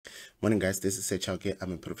Morning guys, this is Sechauke.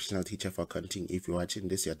 I'm a professional teacher for accounting. If you're watching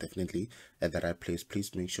this, you're definitely at the right place.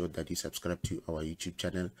 Please make sure that you subscribe to our YouTube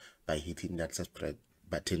channel by hitting that subscribe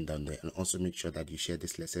button down there, and also make sure that you share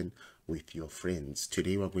this lesson with your friends.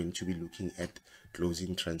 Today we're going to be looking at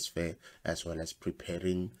closing transfer as well as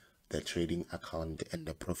preparing the trading account and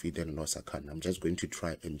the profit and loss account. I'm just going to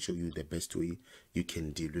try and show you the best way you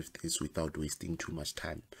can deal with this without wasting too much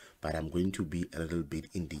time, but I'm going to be a little bit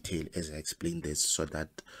in detail as I explain this, so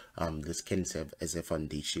that this can serve as a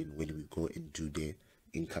foundation when we go and do the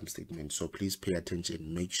income statement. So please pay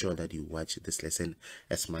attention, make sure that you watch this lesson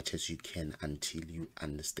as much as you can until you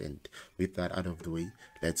understand. With that out of the way,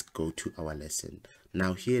 let's go to our lesson.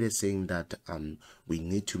 Now here is saying that we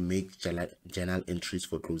need to make journal entries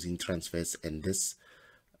for closing transfers, and this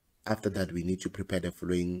after that we need to prepare the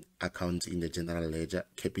following accounts in the general ledger: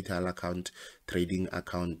 capital account, trading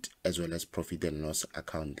account, as well as profit and loss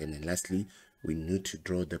account. And then lastly, we need to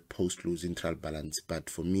draw the post-closing trial balance. But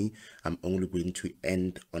for me, I'm only going to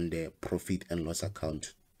end on the profit and loss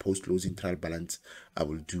account. Post-closing trial balance, I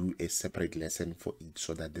will do a separate lesson for it,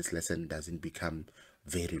 so that this lesson doesn't become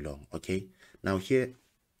very long. Okay, now here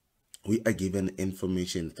we are given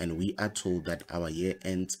information and we are told that our year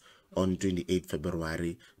ends on 28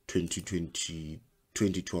 February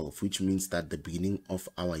 2012, which means that the beginning of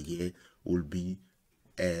our year will be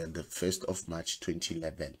the 1st of March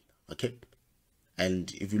 2011. Okay,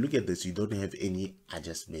 and if you look at this, you don't have any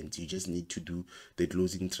adjustments. You just need to do the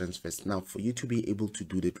closing transfers. Now, for you to be able to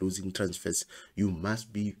do the closing transfers, you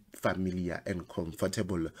must be familiar and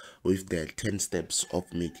comfortable with the 10 steps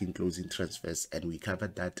of making closing transfers, and we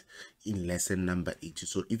covered that in lesson number 8.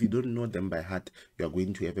 So if you don't know them by heart, you are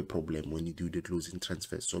going to have a problem when you do the closing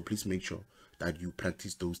transfers. So please make sure that you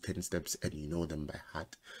practice those 10 steps and you know them by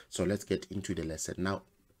heart. So let's get into the lesson. Now,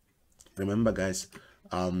 remember guys,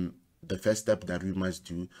 the first step that we must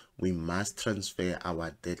do, we must transfer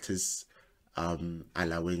our debtors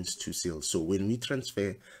allowance to sales. So when we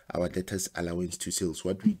transfer our debtors allowance to sales,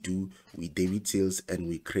 what we do, we debit sales and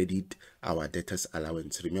we credit our debtors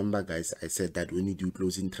allowance. Remember guys, I said that when you do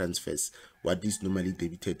closing transfers, what is normally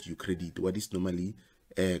debited you credit, what is normally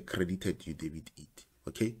credited you debit it.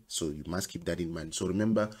 Okay, so you must keep that in mind. So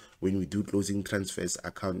remember, when we do closing transfers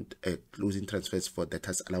account, closing transfers for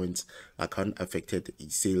debtors allowance account, affected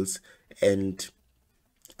is sales and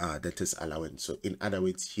debtors allowance. So in other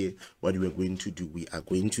words, here what we are going to do, we are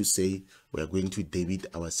going to say we are going to debit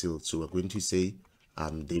our sales. So we're going to say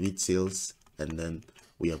debit sales, and then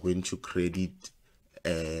we are going to credit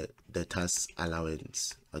debtors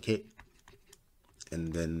allowance. Okay,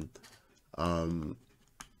 and then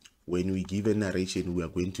when we give a narration, we are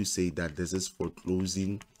going to say that this is for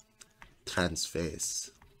closing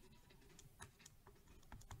transfers.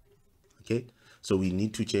 Okay, so we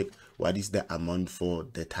need to check what is the amount for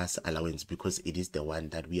the tax allowance, because it is the one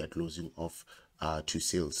that we are closing off to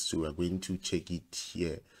sales. So we are going to check it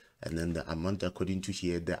here, and then the amount according to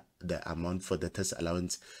here, the amount for the tax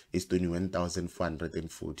allowance is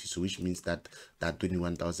 21,440. So which means that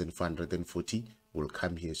 21,440 will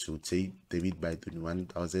come here. So say debit by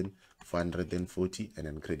 21,440 and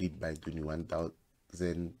then credit by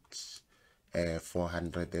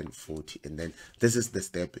 21,440, and then this is the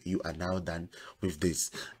step. You are now done with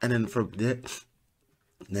this. And then from there,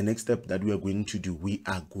 the next step that we are going to do, we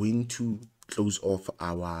are going to close off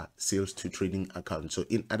our sales to trading account. So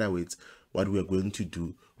in other words, what we are going to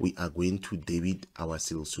do, we are going to debit our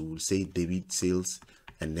sales. So we'll say debit sales,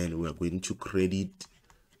 and then we are going to credit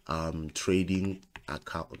trading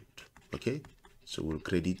account. Okay, so we'll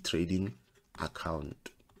credit trading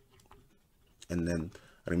account, and then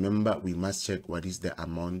remember we must check what is the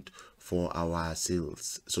amount for our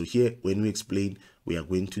sales. So here when we explain, we are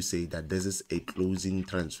going to say that this is a closing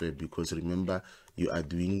transfer, because remember you are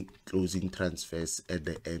doing closing transfers at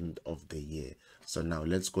the end of the year. So now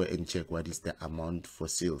let's go and check what is the amount for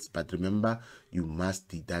sales. But remember, you must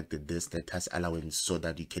deduct this tax allowance so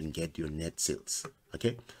that you can get your net sales.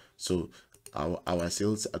 Okay, so our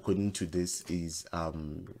sales according to this is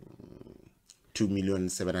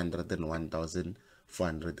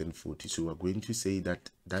 2,701,440. So we're going to say that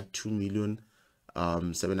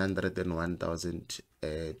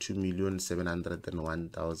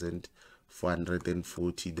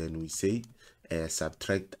 2,701,440, then we say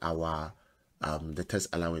subtract our the tax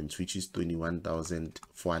allowance, which is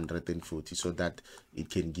 21,440, so that it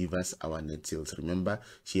can give us our net sales. Remember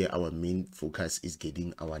here our main focus is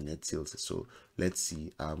getting our net sales. So let's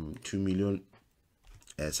see,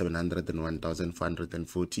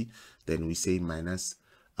 2,701,440, then we say minus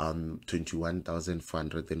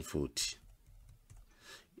 21,440.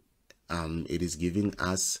 It is giving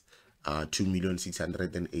us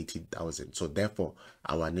 2,680,000. So therefore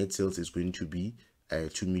our net sales is going to be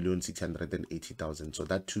 2,680,000. So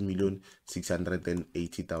that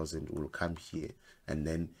 2,680,000 will come here, and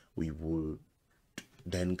then we will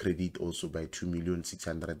then credit also by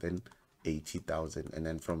 2,680,000, and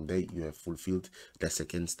then from there you have fulfilled the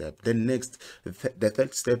second step. Then next, the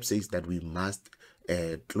third step says that we must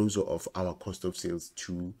close off our cost of sales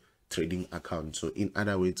to trading account. So in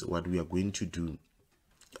other words, what we are going to do,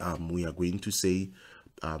 we are going to say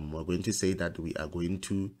that we are going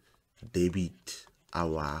to debit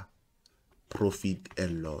our profit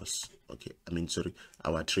and loss,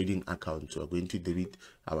 our trading account. So we're going to debit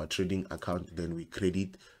our trading account, then we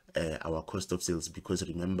credit our cost of sales, because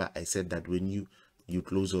remember I said that when you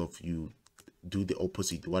close off, you do the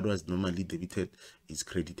opposite. What was normally debited is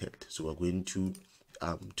credited. So we're going to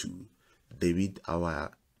debit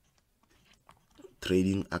our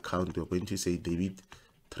trading account. We're going to say debit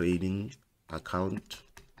trading account,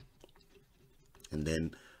 and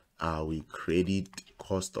then we credit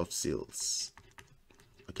cost of sales.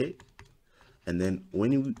 Okay, and then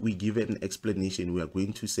when we give an explanation, we are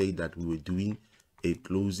going to say that we were doing a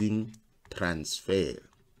closing transfer,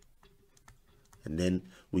 and then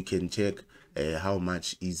we can check how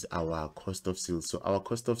much is our cost of sales. So our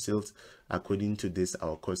cost of sales, according to this,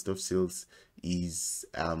 our cost of sales is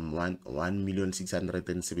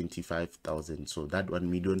 1,675,000. So that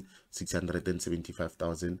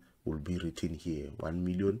 1,675,000 will be written here,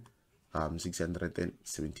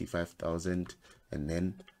 1,675,000, and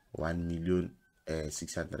then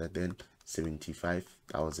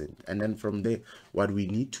 1,675,000. And then from there, what we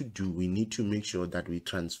need to do, we need to make sure that we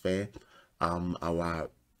transfer our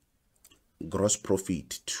gross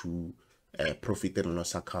profit to profit and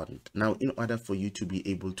loss account. Now, in order for you to be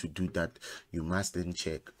able to do that, you must then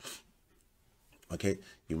check,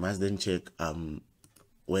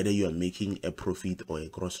 whether you are making a profit or a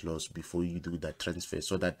gross loss before you do that transfer,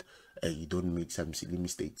 so that you don't make some silly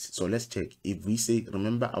mistakes. So let's check. If we say,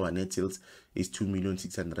 remember our net sales is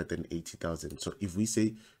 2,680,000. So if we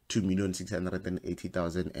say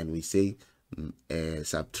 2,680,000 and we say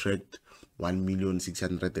subtract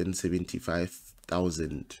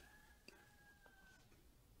 1,675,000,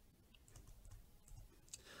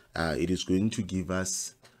 it is going to give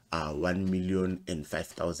us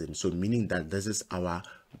 1,005,000. So meaning that this is our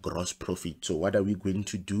gross profit. So what are we going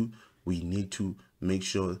to do? We need to make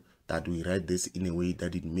sure that we write this in a way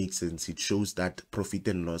that it makes sense. It shows that profit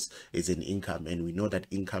and loss is an income, and we know that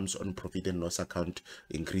incomes on profit and loss account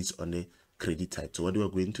increase on the credit side. So what we are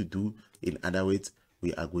going to do, in other words,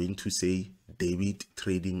 we are going to say debit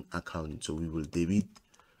trading account. So we will debit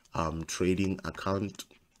trading account.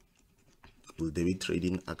 We'll debit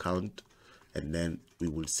trading account, and then we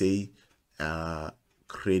will say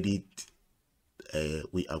credit.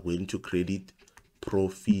 We are going to credit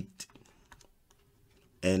profit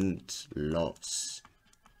and loss.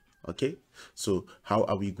 Okay, so how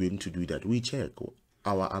are we going to do that? We check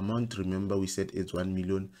our amount. Remember we said it's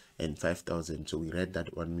 1,005,000, so we write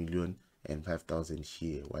that 1,005,000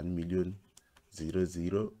 here,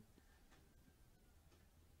 1,000,000.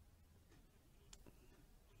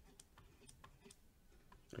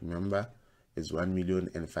 Remember is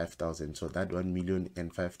 1,005,000. So that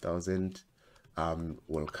 1,005,000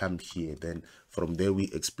 will come here. Then from there we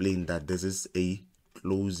explain that this is a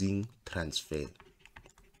closing transfer.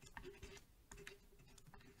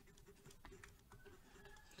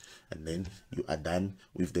 And then you are done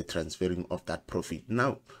with the transferring of that profit.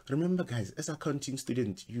 Now remember guys, as accounting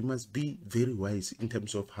student, you must be very wise in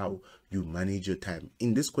terms of how you manage your time.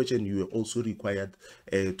 In this question, you are also required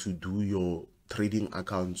to do your trading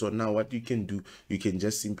account. So now what you can do, you can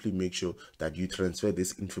just simply make sure that you transfer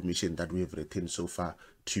this information that we have written so far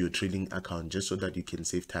to your trading account, just so that you can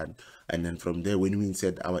save time. And then from there, when we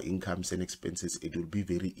insert our incomes and expenses, it will be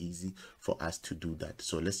very easy for us to do that.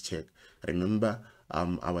 So let's check. Remember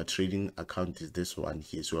our trading account is this one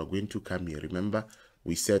here. So we're going to come here. Remember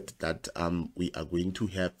we said that we are going to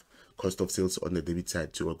have cost of sales on the debit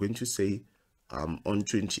side. So we're going to say on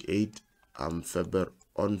 28 February,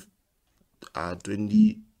 on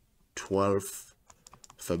 2012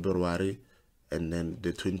 February, and then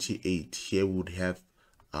the 28 here would have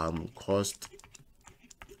cost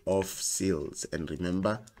of sales. And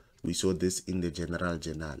remember we saw this in the general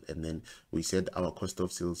journal, and then we said our cost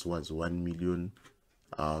of sales was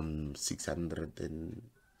 1,600,000, and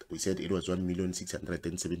we said it was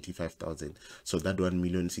 1,675,000. So that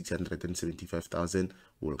 1,675,000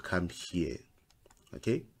 will come here.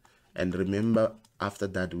 Okay, and remember after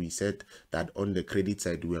that we said that on the credit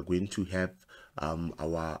side we are going to have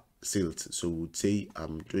our sales. So we would say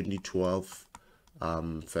 2012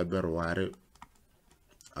 February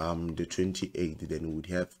the 28th, then we would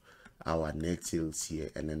have our net sales here,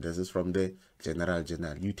 and then this is from the general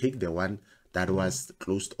journal. You take the one that was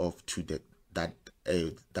closed off to the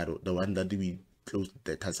the one that we closed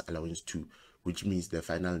the tax allowance to, which means the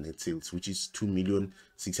final net sales, which is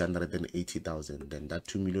 2,680,000. Then that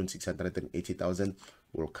 2,680,000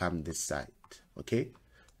 will come this side. Okay,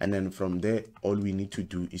 and then from there, all we need to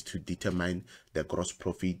do is to determine the gross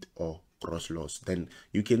profit or gross loss. Then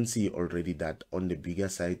you can see already that on the bigger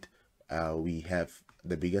side, we have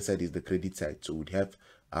the bigger side is the credit side, so we'd have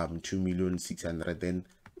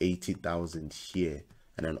 2,680,000 here,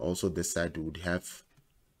 and then also this side would have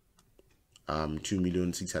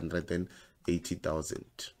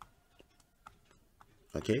 2,680,000.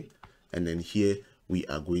 okay, and then here we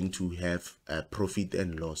are going to have a profit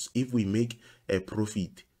and loss. If we make a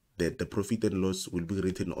profit, that the profit and loss will be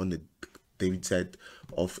written on the debit side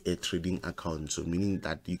of a trading account, so meaning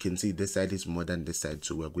that you can see this side is more than this side,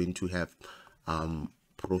 so we're going to have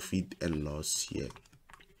profit and loss here,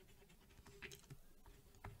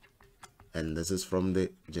 and this is from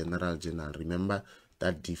the general journal. Remember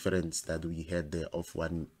that difference that we had there of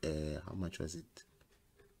one, how much was it?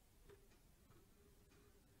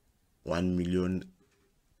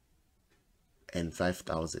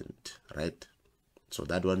 1,005,000, right? So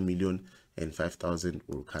that 1,005,000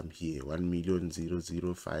 will come here.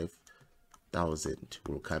 1,005,000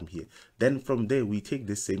 will come here. Then from there, we take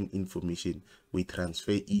the same information, we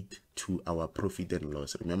transfer it to our profit and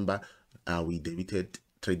loss. Remember, we debited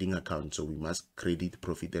trading account, so we must credit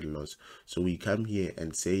profit and loss. So we come here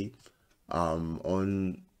and say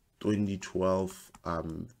on 2012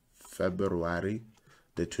 February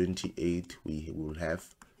the 28th, we will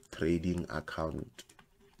have trading account,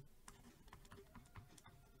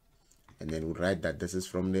 and then we write that this is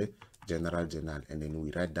from the general journal, and then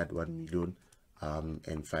we write that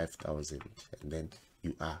 1,005,000, and then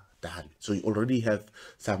you are done. So you already have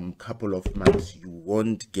some couple of marks. You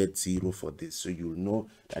won't get 0 for this, so you'll know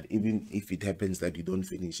that even if it happens that you don't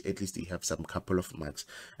finish, at least you have some couple of marks.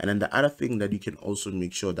 And then the other thing that you can also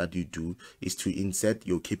make sure that you do is to insert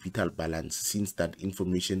your capital balance, since that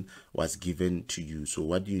information was given to you. So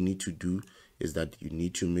what you need to do is that you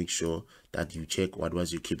need to make sure that you check what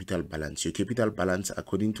was your capital balance. Your capital balance,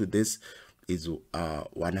 according to this, is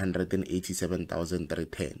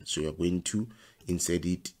 187,310. So you're going to insert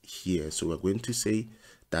it here. So we're going to say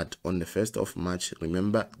that on the 1st of March,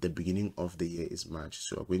 remember the beginning of the year is March,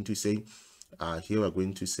 so we're going to say here we're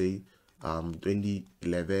going to say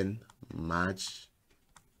 2011 March,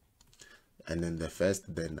 and then the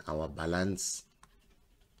first, then our balance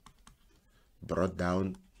brought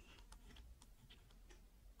down.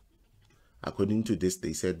 According to this,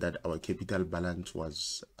 they said that our capital balance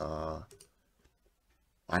was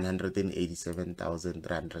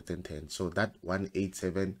 187,310. So that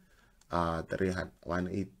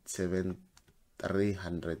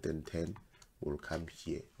 187,310 will come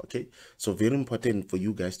here. Okay, so very important for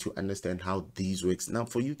you guys to understand how these works. Now,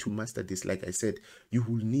 for you to master this, like I said, you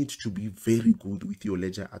will need to be very good with your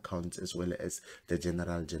ledger accounts as well as the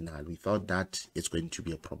general journal. Without that, it's going to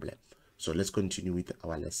be a problem. So let's continue with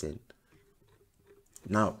our lesson.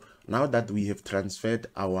 Now that we have transferred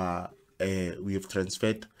our the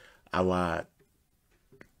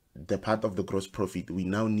part of the gross profit, we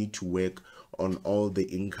now need to work on all the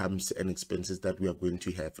incomes and expenses that we are going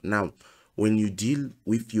to have. Now, when you deal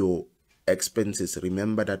with your expenses,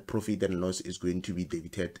 remember that profit and loss is going to be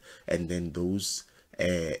debited, and then those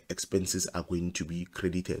expenses are going to be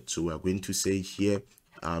credited. So we are going to say here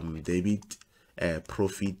debit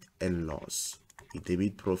profit and loss,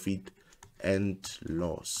 debit profit and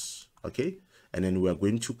loss. Okay, and then we are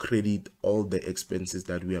going to credit all the expenses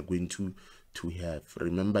that we are going to have.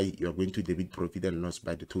 Remember, you are going to debit profit and loss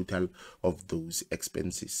by the total of those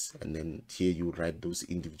expenses, and then here you write those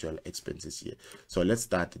individual expenses here. So let's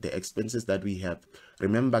start the expenses that we have.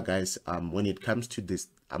 Remember guys, when it comes to this,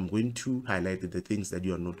 I'm going to highlight the things that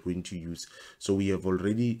you are not going to use. So we have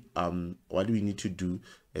already what we need to do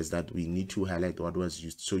is that we need to highlight what was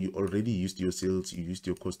used. So you already used your sales, you used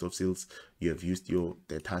your cost of sales, you have used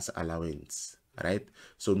the tax allowance, right?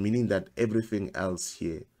 So meaning that everything else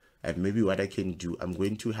here, and maybe what I can do, I'm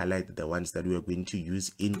going to highlight the ones that we are going to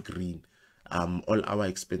use in green. All our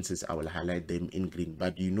expenses, I will highlight them in green,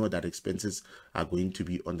 but you know that expenses are going to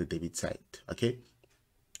be on the debit side. Okay,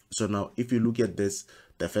 so now if you look at this,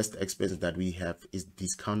 the first expense that we have is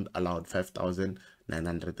discount allowed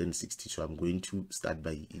 5,960. So I'm going to start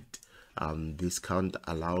by it. Discount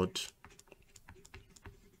allowed,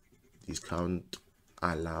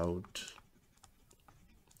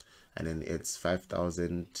 and then it's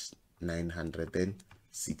 5,960.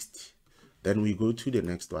 5,960. Then we go to the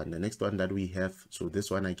next one. The next one that we have, so this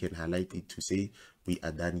one I can highlight it to say we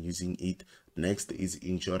are done using it. Next is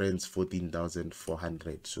insurance,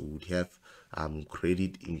 14,400. So we have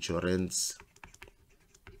credit insurance,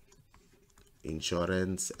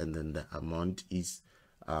 and then the amount is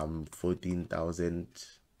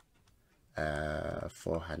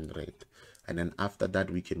 14,400. And then after that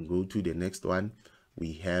we can go to the next one.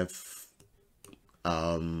 We have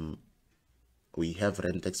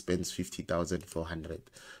rent expense, 50,400.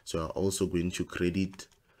 So I'm also going to credit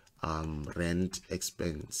rent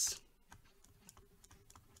expense,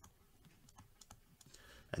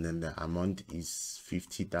 and then the amount is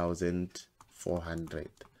 50,400.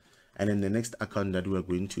 And then the next account that we are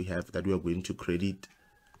going to have, that we are going to credit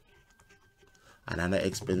another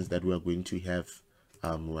expense that we are going to have,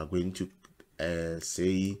 we are going to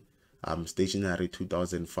say stationery,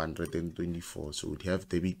 2,424. So we'd have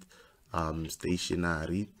debit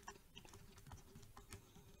stationery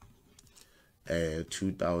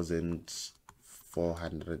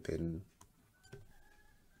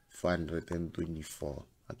 2,424.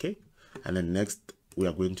 Okay, and then next we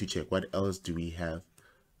are going to check what else do we have.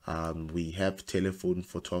 We have telephone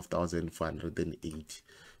for 12,408.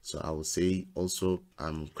 So I will say also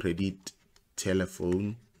credit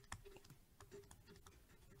telephone.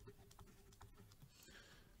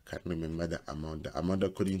 Can't remember the amount. The amount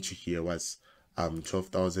according to here was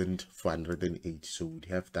 12,408. So we'd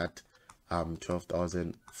have that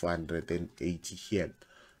 12,480 here.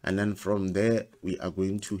 And then from there we are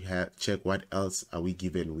going to check what else are we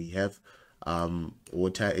given. We have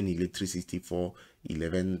water and electricity for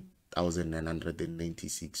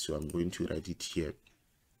 11,996. So I'm going to write it here.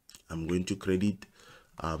 I'm going to credit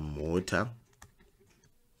water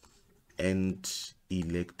and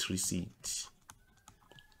electricity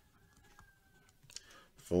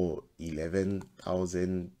for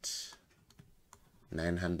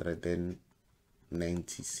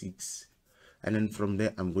 11,996. And then from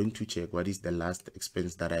there I'm going to check what is the last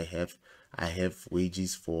expense that I have. I have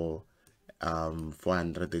wages for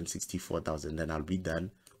 464,000. Then I'll be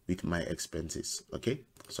done with my expenses. Okay,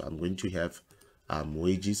 so I'm going to have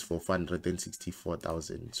wages for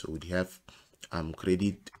 464,000. So we have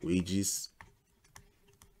credit wages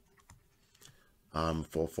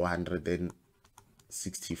for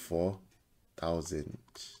 464,000.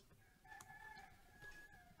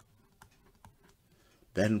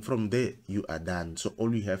 Then from there you are done. So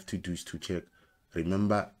all you have to do is to check.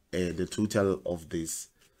 Remember the total of this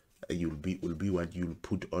will be what you'll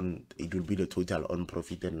put on. It will be the total on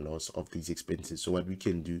profit and loss of these expenses. So what we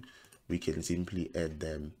can do, we can simply add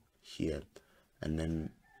them here. And then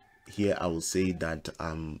here I will say that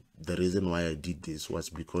the reason why I did this was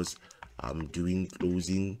because I'm doing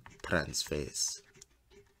closing transfers.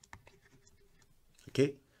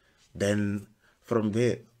 Okay, then from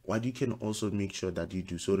there what you can also make sure that you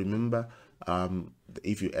do, so remember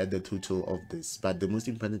if you add the total of this, but the most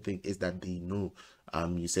important thing is that they know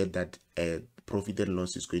you said that profit and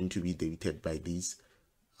loss is going to be debited by this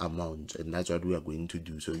amount, and that's what we are going to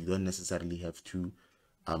do. So you don't necessarily have to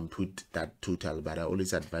put that total, but I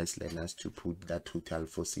always advise learners to put that total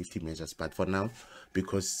for safety measures. But for now,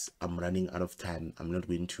 because I'm running out of time, I'm not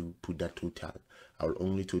going to put that total. I'll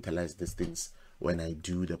only totalize these things when I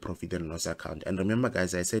do the profit and loss account. And remember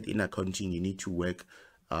guys, I said in accounting you need to work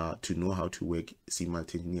to know how to work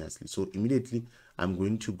simultaneously. So immediately I'm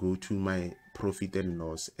going to go to my profit and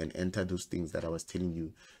loss and enter those things that I was telling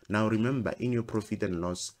you. Now remember, in your profit and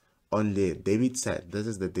loss, on the debit side, this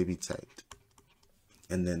is the debit side,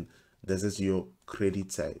 and then this is your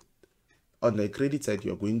credit side. On the credit side,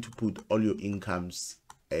 you're going to put all your incomes,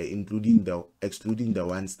 excluding the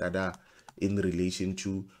ones that are in relation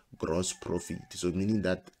to gross profit. So meaning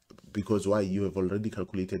that, because why, you have already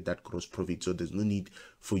calculated that gross profit, so there's no need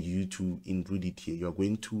for you to include it here. You're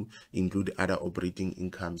going to include other operating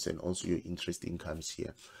incomes and also your interest incomes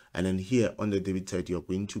here. And then here on the debit side, you're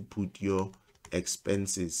going to put your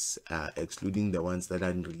expenses, excluding the ones that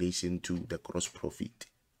are in relation to the gross profit.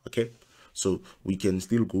 Okay, so we can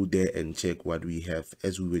still go there and check what we have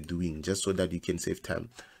as we were doing, just so that you can save time.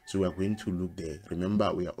 So we are going to look there.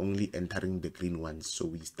 Remember, we are only entering the green ones. So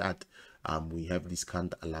we start, we have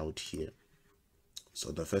discount allowed here.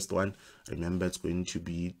 So the first one, remember, it's going to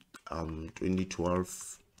be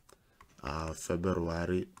 2012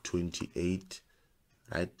 February 28,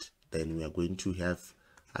 right? Then we are going to have,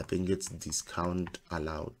 I think it's discount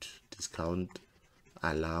allowed,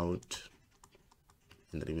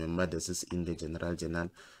 and remember this is in the general journal.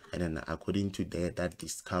 And then according to that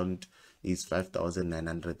discount is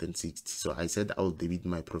 5,960. So I said I'll debit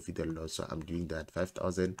my profit and loss, so I'm doing that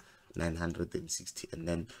 5,000 960. And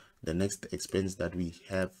then the next expense that we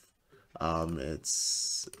have,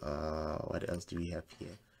 it's what else do we have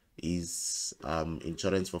here, is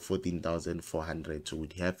insurance for 14,400. So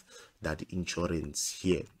we'd have that insurance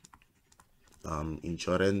here,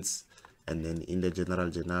 insurance, and then in the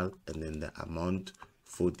general, and then the amount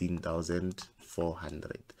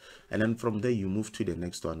 14,400. And then from there you move to the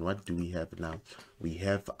next one. What do we have now? We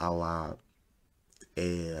have our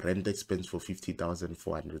rent expense for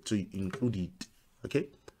 50,400, so you include it. Okay,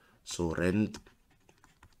 so rent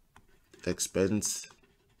expense,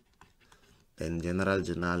 then general,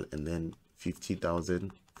 and then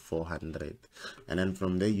 50,400. And then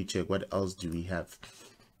from there you check what else do we have.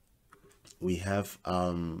 We have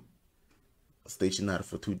stationery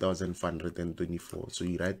for 2,524, so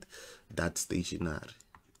you write that stationery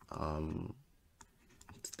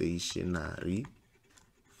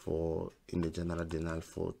for in the general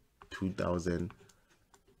for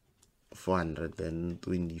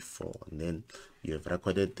 2,424, and then you have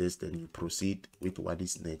recorded this. Then you proceed with what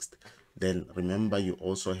is next. Then remember you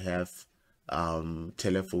also have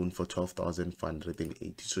telephone for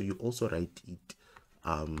 12,480, so you also write it,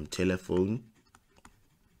 telephone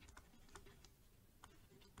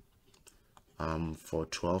for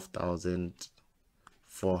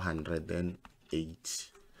 12,408.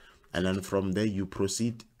 And then from there you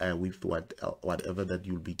proceed with whatever that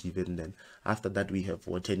you'll be given. Then after that we have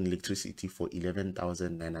water and electricity for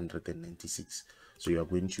 11,996, so you are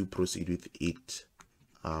going to proceed with it,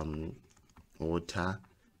 water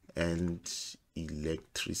and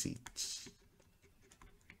electricity.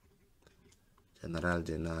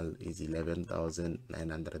 General is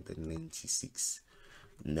 11,996.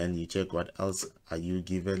 And then you check what else are you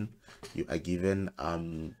given. You are given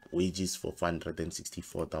wages for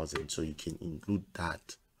 464,000, so you can include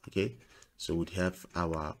that. Okay, so we'd have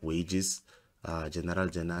our wages, general,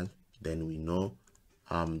 then we know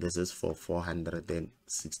this is for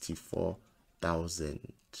 464,000.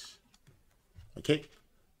 Okay,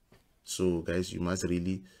 so guys, you must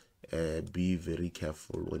really be very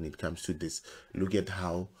careful when it comes to this. Look at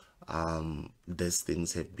how these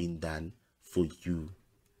things have been done for you.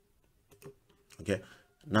 Okay,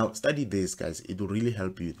 now study this, guys. It will really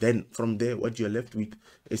help you. Then from there what you're left with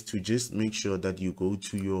is to just make sure that you go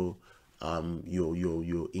to your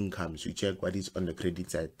incomes. You check what is on the credit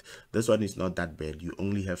side. This one is not that bad. You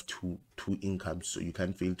only have two incomes, so you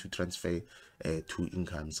can't fail to transfer 2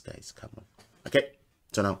 incomes, guys. Come on. Okay,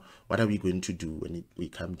 so now what are we going to do when we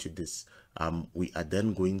come to this? We are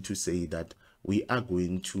then going to say that we are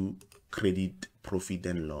going to credit profit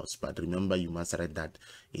and loss, but remember you must write that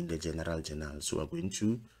in the general. So we're going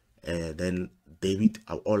to then debit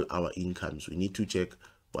all our incomes. We need to check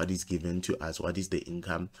what is given to us, what is the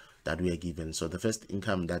income that we are given. So the first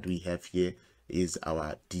income that we have here is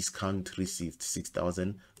our discount received,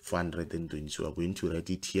 6,420. So we're going to write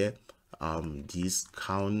it here,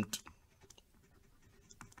 discount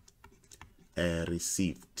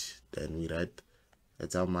received. Then we write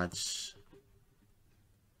that's how much.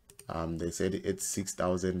 They said it's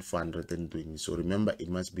 6,420, so remember it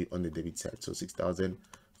must be on the debit side, so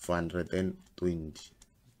 6,420.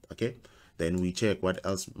 Okay, then we check what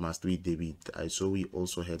else must we debit. I saw we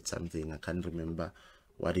also had something, I can't remember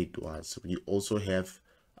what it was. We also have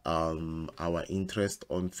our interest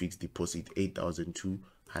on fixed deposit,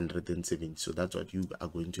 8,270, so that's what you are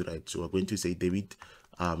going to write. So we're going to say debit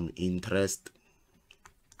interest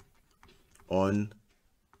on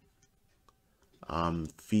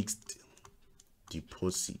fixed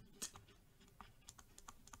deposit,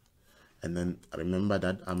 and then remember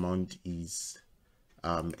that amount is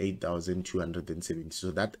 8,270,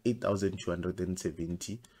 so that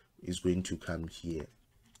 8,270 is going to come here.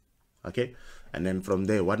 Okay, and then from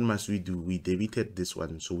there what must we do? We debited this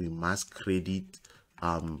one, so we must credit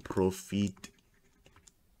profit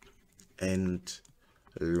and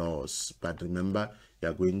loss, but remember you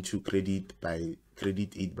are going to credit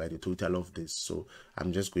it by the total of this. So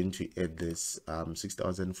I'm just going to add this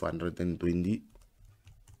 6,420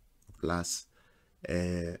 plus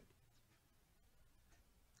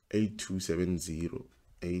 8270,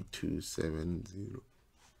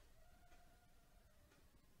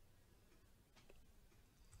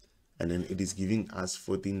 and then it is giving us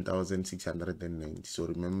 14,690. So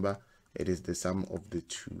remember it is the sum of the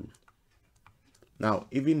two. Now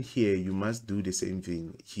even here you must do the same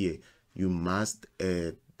thing. Here you must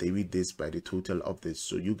debit this by the total of this,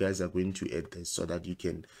 so you guys are going to add this so that you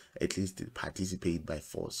can at least participate by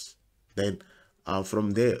force. Then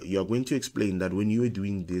from there you are going to explain that when you were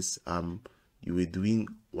doing this, you were doing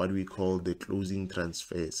what we call the closing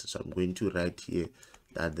transfers. So I'm going to write here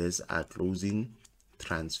that there's a closing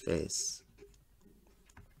transfers.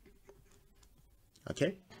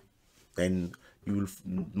 Okay, then you will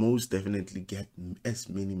most definitely get as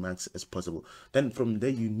many marks as possible. Then from there,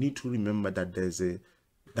 you need to remember that there's a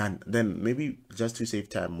then maybe just to save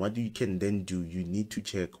time, what you can then do, you need to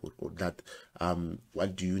check or that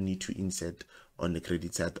what do you need to insert on the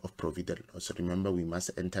credit side of profit and loss. So remember, we must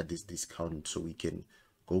enter this discount, so we can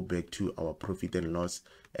go back to our profit and loss,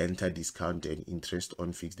 enter discount and interest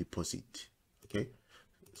on fixed deposit. Okay,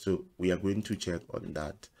 so we are going to check on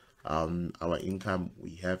that. Our income,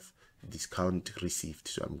 we have discount received,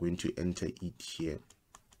 so I'm going to enter it here.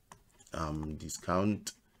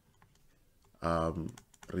 Discount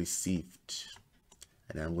received,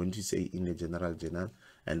 and I'm going to say in the general journal.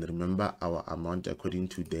 And remember, our amount according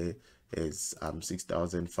to there is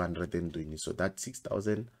 6,420. So that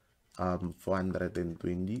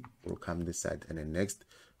 6,420 will come this side. And then next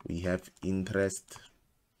we have interest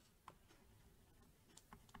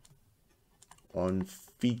on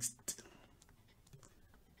fixed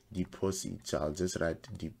deposit. So I'll just write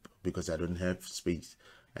deep because I don't have space,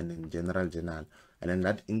 and then general journal. And then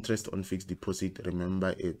that interest on fixed deposit,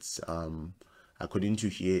 remember, it's according to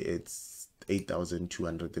here, it's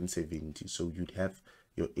 8,270. So you'd have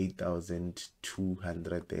your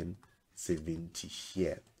 8,270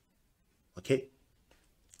 here. Okay,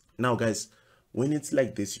 now guys, when it's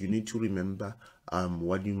like this, you need to remember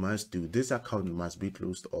what you must do. This account must be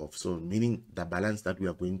closed off. So meaning the balance that we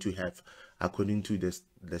are going to have according to the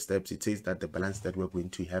steps, it says that the balance that we're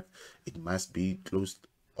going to have, it must be closed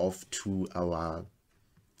off to our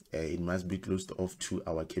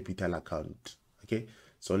capital account. Okay,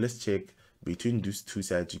 so let's check between these two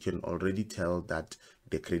sides. You can already tell that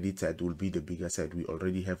the credit side will be the bigger side. We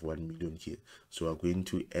already have 1 million here, so we're going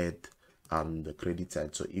to add the credit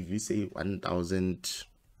side. So if you say 1,000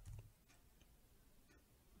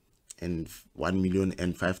 and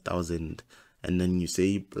 1,005,000, and then you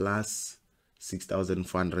say plus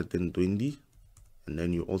 6,420, and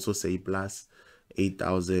then you also say plus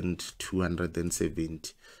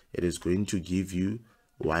 8,270, it is going to give you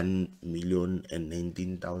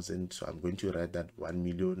 1,019,000. So I'm going to write that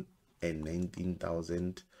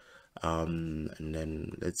 1,019,000, and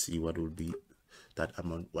then let's see what will be that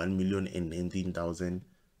amount.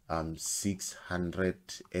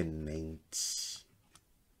 1,019,690.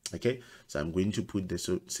 Okay, so I'm going to put the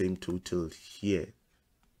same total here,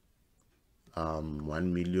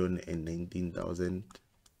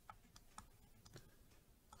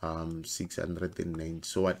 1,019,690.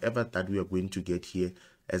 So whatever that we are going to get here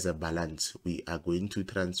as a balance, we are going to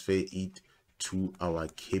transfer it to our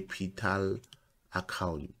capital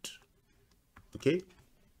account. Okay,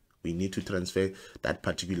 we need to transfer that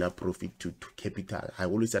particular profit to capital. I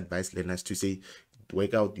always advise learners to say,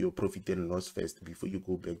 work out your profit and loss first before you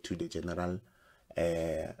go back to the general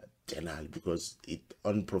journal, because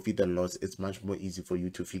on profit and loss, it's much more easy for you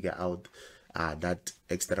to figure out that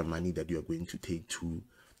extra money that you are going to take to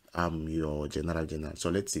your general journal. So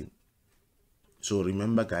let's see. So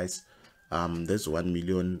remember guys, this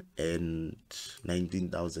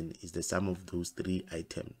 1,019,000 is the sum of those three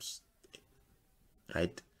items,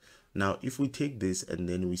 right? Now if we take this and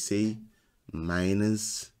then we say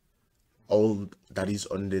minus all that is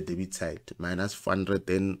on the debit side, minus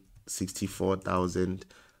 464,000,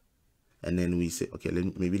 and then we say, okay,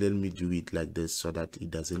 maybe let me do it like this so that it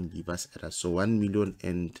doesn't give us error. So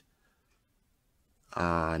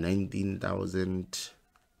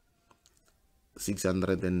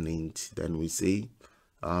 1,019,690, then we say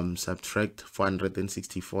subtract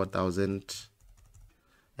 464,000,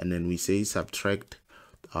 and then we say subtract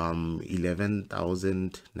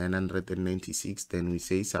 11,996, then we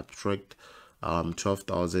say subtract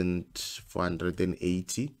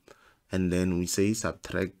 12,480, and then we say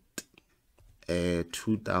subtract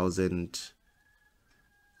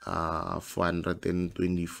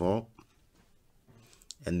 2,424,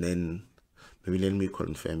 and then maybe let me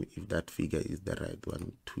confirm if that figure is the right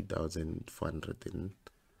one.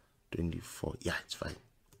 2,424, yeah, it's fine.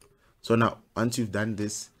 So now once you've done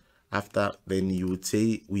this, after, then you would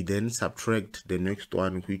say we then subtract the next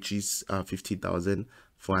one, which is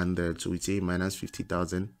 50,400. So we say minus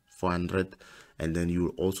 50,400, and then you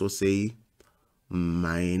will also say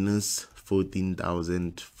minus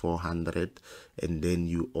 14,400, and then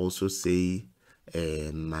you also say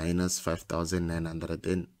minus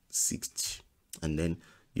 5,960, and then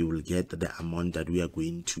you will get the amount that we are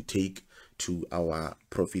going to take to our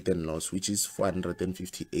profit and loss, which is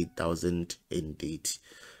 458,080.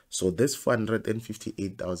 So this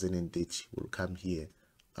 458,080 will come here.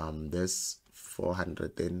 This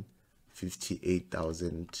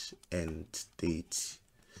 458,080,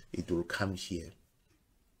 it will come here.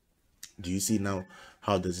 Do you see now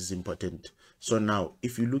how this is important? So now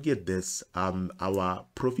if you look at this, our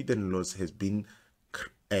profit and loss has been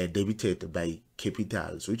debited by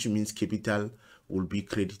capital, so which means capital will be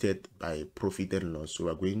credited by profit and loss. So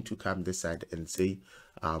we're going to come this side and say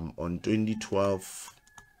on 2012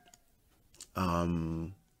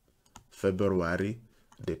 February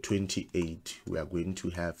the 28th, we are going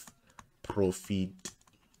to have profit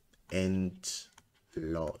and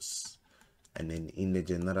loss, and then in the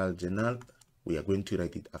general journal we are going to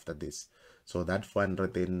write it after this. So that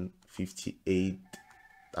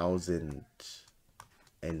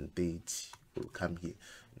 458,030 will come here.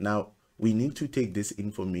 Now we need to take this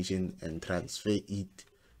information and transfer it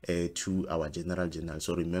to our general journal.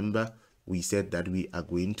 So remember, we said that we are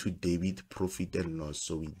going to debit profit and loss.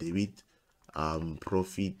 So we debit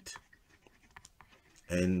profit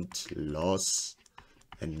and loss,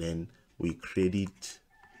 and then we credit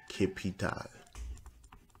capital.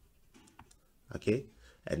 Okay,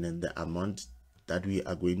 and then the amount that we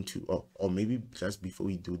are going to, or maybe just before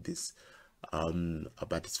we do this,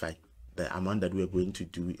 but it's fine, the amount that we are going to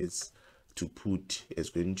do is to put is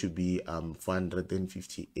going to be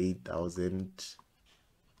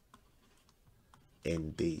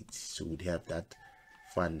 458,008. So we'd have that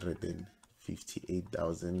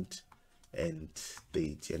 458,008, and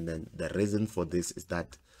then the reason for this is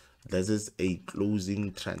that this is a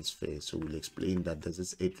closing transfer. So we'll explain that this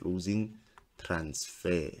is a closing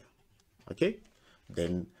transfer. Okay,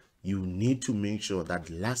 then you need to make sure that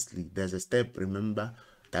lastly there's a step, remember,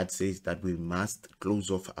 that says that we must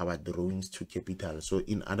close off our drawings to capital. So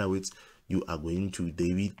in other words, you are going to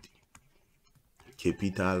debit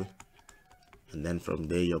capital, and then from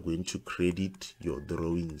there you're going to credit your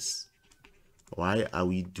drawings. Why are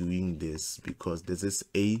we doing this? Because this is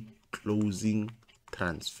a closing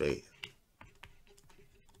transfer.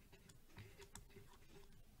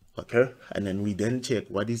 Okay, and then we then check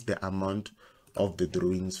what is the amount of the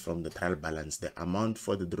drawings from the trial balance. The amount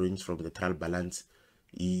for the drawings from the trial balance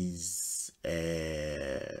is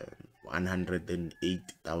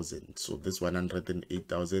 108,000. So this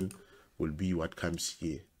 108,000 will be what comes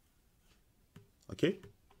here. Okay,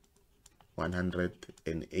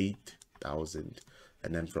 108,000,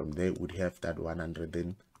 and then from there would have that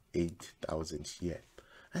 108,000 here,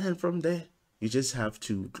 and then from there you just have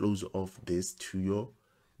to close off this to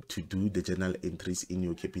do the journal entries in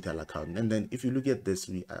your capital account. And then if you look at this,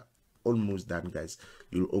 we are almost done, guys.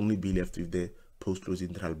 You'll only be left with the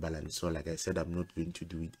post-closing trial balance. So like I said, I'm not going to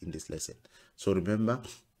do it in this lesson. So remember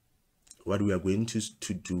what we are going to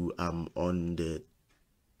do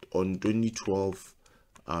on 2012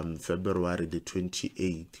 February the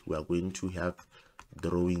 28th, we are going to have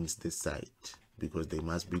drawings this side because they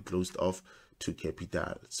must be closed off to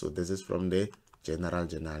capital. So this is from the general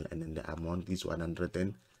journal, and then the amount is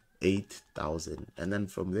 108,000, and then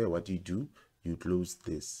from there what you do, you close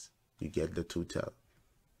this, you get the total.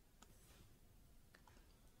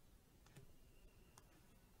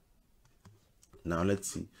 Now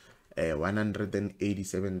let's see,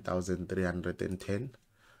 187,310,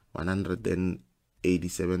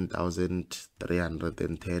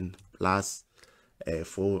 187,310 plus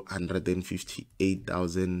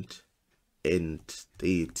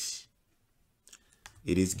 458,030.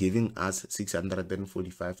 It is giving us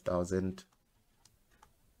 645,000.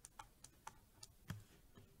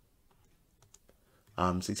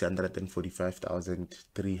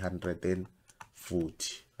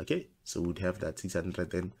 645,340. Okay, so we'd have that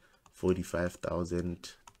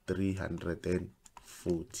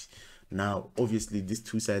 645,340. Now obviously these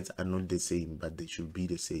two sides are not the same, but they should be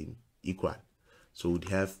the same, equal. So we'd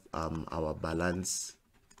have our balance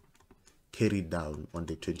carried down on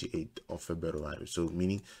the 28th of February. So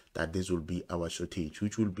meaning that this will be our shortage,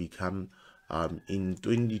 which will become in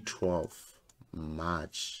 2012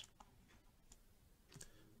 March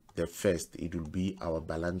the 1st, it will be our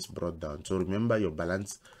balance brought down. So remember, your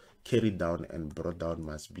balance carried down and brought down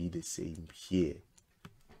must be the same here.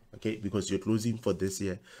 Okay, because your closing for this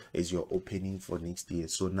year is your opening for next year.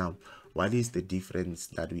 So now what is the difference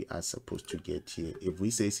that we are supposed to get here? If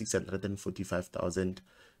we say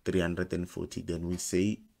 645,340, then we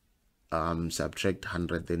say subtract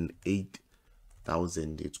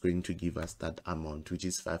 108,000, it's going to give us that amount, which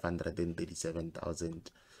is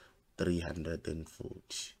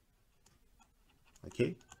 537,340.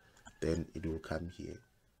 Okay, then it will come here,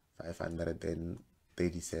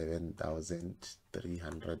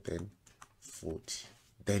 537,340.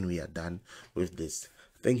 Then we are done with this.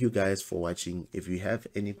 Thank you guys for watching. If you have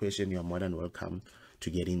any question, you're more than welcome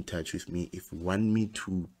to get in touch with me. If you want me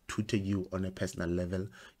to tutor you on a personal level,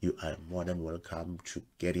 you are more than welcome to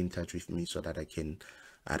get in touch with me so that I can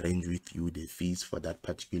arrange with you the fees for that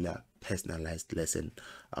particular personalized lesson.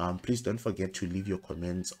 Please don't forget to leave your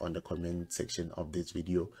comments on the comment section of this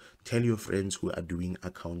video. Tell your friends who are doing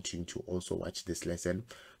accounting to also watch this lesson,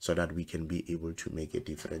 so that we can be able to make a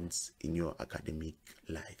difference in your academic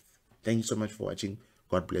life. Thank you so much for watching.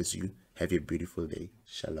 God bless you. Have a beautiful day.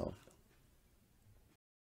 Shalom.